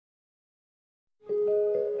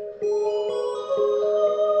I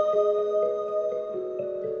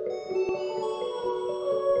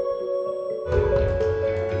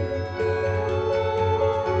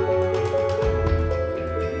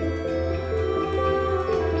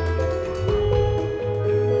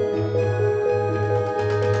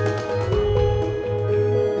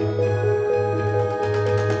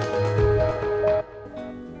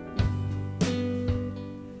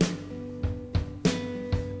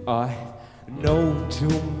know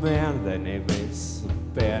two men, their name is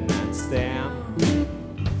Ben and Stan.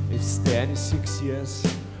 If Stan is 6 years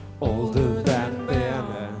older than Ben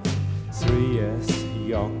and 3 years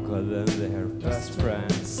younger than their best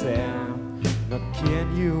friend Sam. Now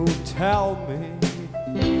can you tell me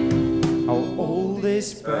how old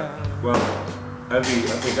is Ben? Well, I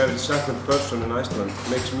think every second person in Iceland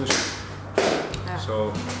makes music. Yeah.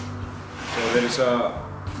 So there is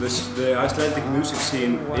the Icelandic music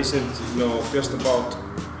scene isn't, just about,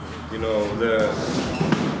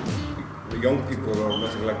 the young people or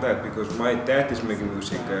nothing like that. Because my dad is making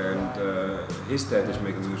music and his dad is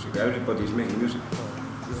making music. Everybody is making music.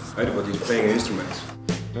 Everybody is playing instruments.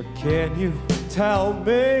 Now can you tell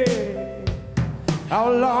me how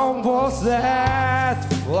long was that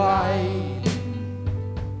flight?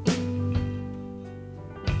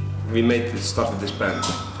 We started this band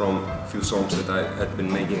from a few songs that I had been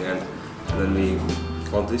making, and then we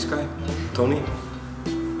found this guy, Tony,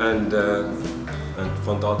 and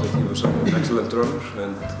found out that he was an excellent drummer,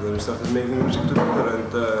 and then we started making music together,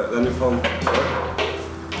 and then we found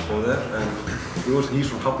from there, and he's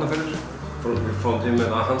from Hafnarfjörður. We found him at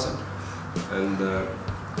Ancienne, and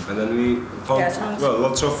then we found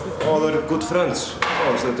lots of other good friends.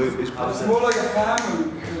 It's more like a family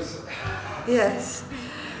because Yes.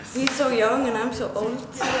 He's so young and I'm so old.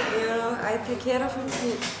 I take care of him.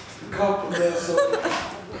 the couple there, so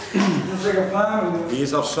it's like a family. He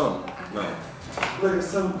is our son now. Like a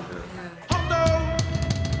son.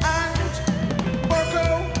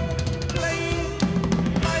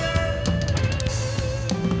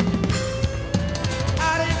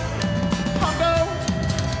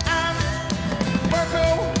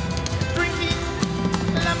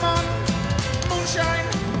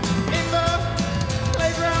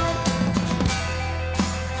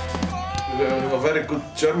 A very good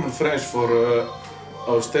German phrase for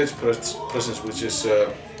our stage presence, which is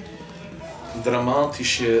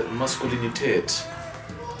dramatische Maskulinität.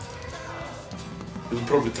 You can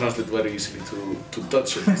probably translate very easily to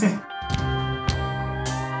Dutch at least.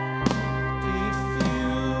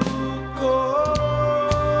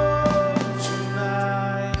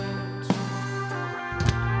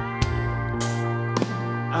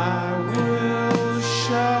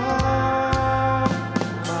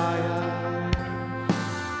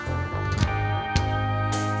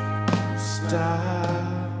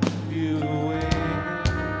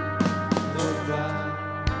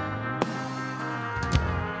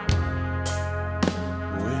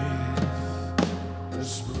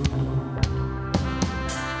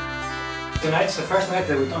 Tonight's the first night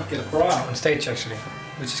that we don't get a bra on stage actually,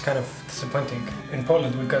 which is kind of disappointing. In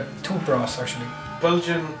Poland we got 2 bras actually.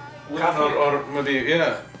 Belgian women or maybe,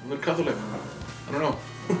 yeah, they're Catholic. I don't know.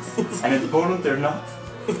 And in Poland they're not?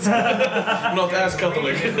 Not as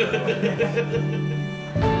Catholic.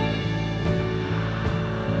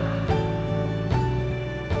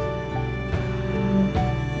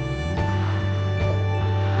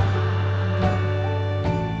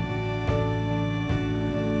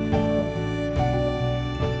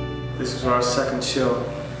 This is our second show.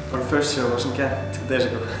 Our first show was in Ghent 2 days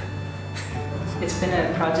ago. It's been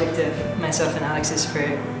a project of myself and Alex's for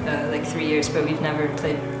like 3 years, but we've never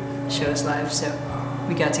played shows live, so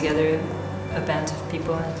we got together a band of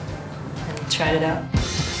people and tried it out.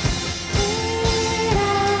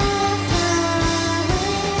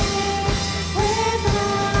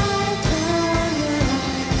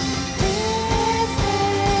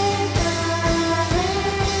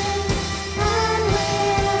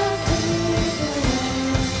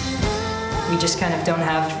 We just kind of don't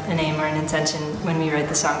have an aim or an intention when we write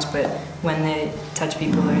the songs, but when they touch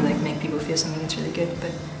people or like make people feel something, it's really good.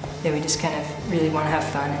 But yeah, we just kind of really want to have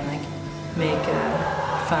fun and like make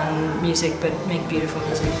fun music, but make beautiful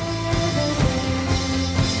music.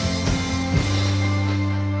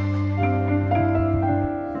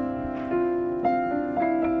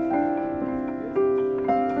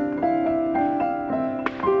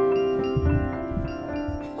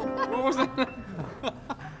 What was that?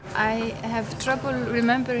 I have trouble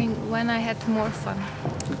remembering when I had more fun.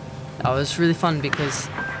 It was really fun because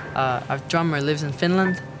our drummer lives in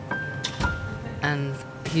Finland and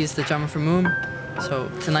he's the drummer for Moon, So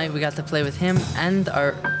tonight we got to play with him and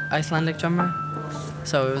our Icelandic drummer.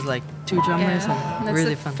 So it was like 2 drummers and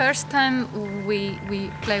really fun. That's the first time we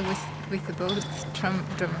play with the both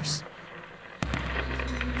drummers.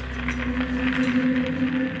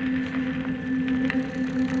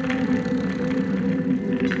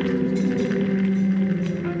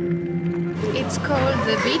 It's called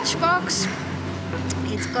the beach box.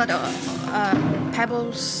 It's got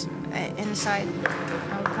pebbles inside,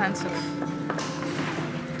 all kinds of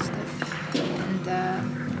stuff, and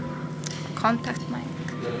contact mic,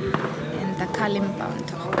 and the kalimba on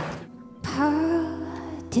top.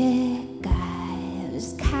 Party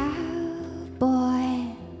guys, cowboy.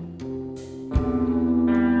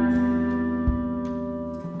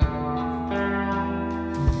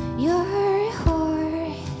 Your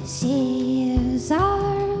horses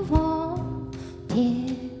are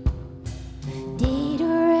wanted, dead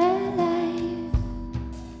or alive.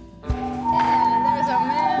 There's a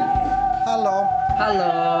man. Hello. Hello.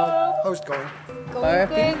 How's it going? Going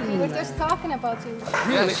good. We were just talking about you.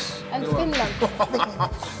 Really? And Finland.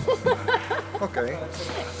 Okay.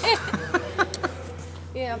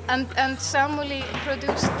 Yeah, and Samuli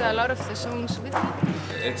produced a lot of the songs with me.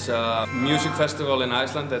 It's a music festival in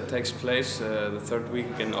Iceland that takes place the 3rd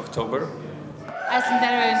week in October. Iceland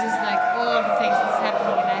Airwaves is like all the things that's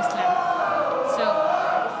happening in Iceland. So.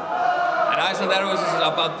 And Iceland Airwaves is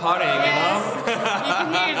about partying, Yes. you know? You can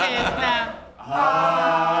hear this now.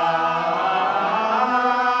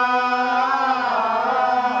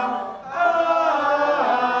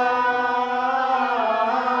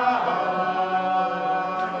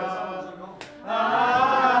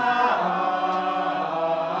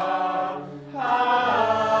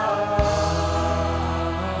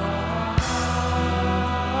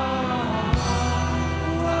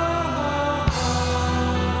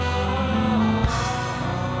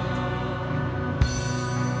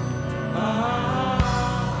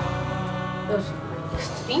 It was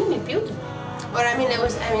extremely beautiful. Or I mean, it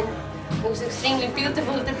was extremely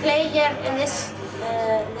beautiful to play here in this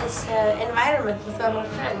environment with all our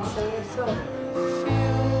friends, and it was so.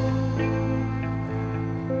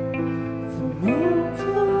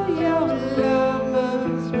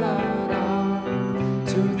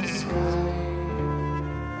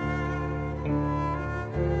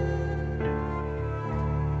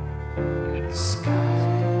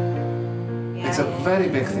 It's a very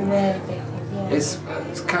big thing.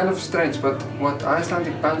 It's kind of strange, but what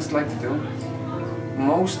Icelandic bands like to do,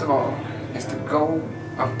 most of all, is to go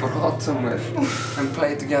abroad somewhere and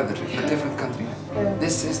play together in a different country.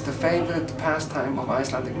 This is the favorite pastime of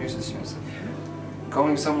Icelandic musicians.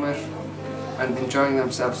 Going somewhere and enjoying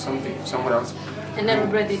themselves somewhere else. And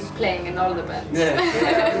everybody playing in all the bands. Yeah,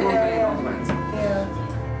 everyone playing in all the bands.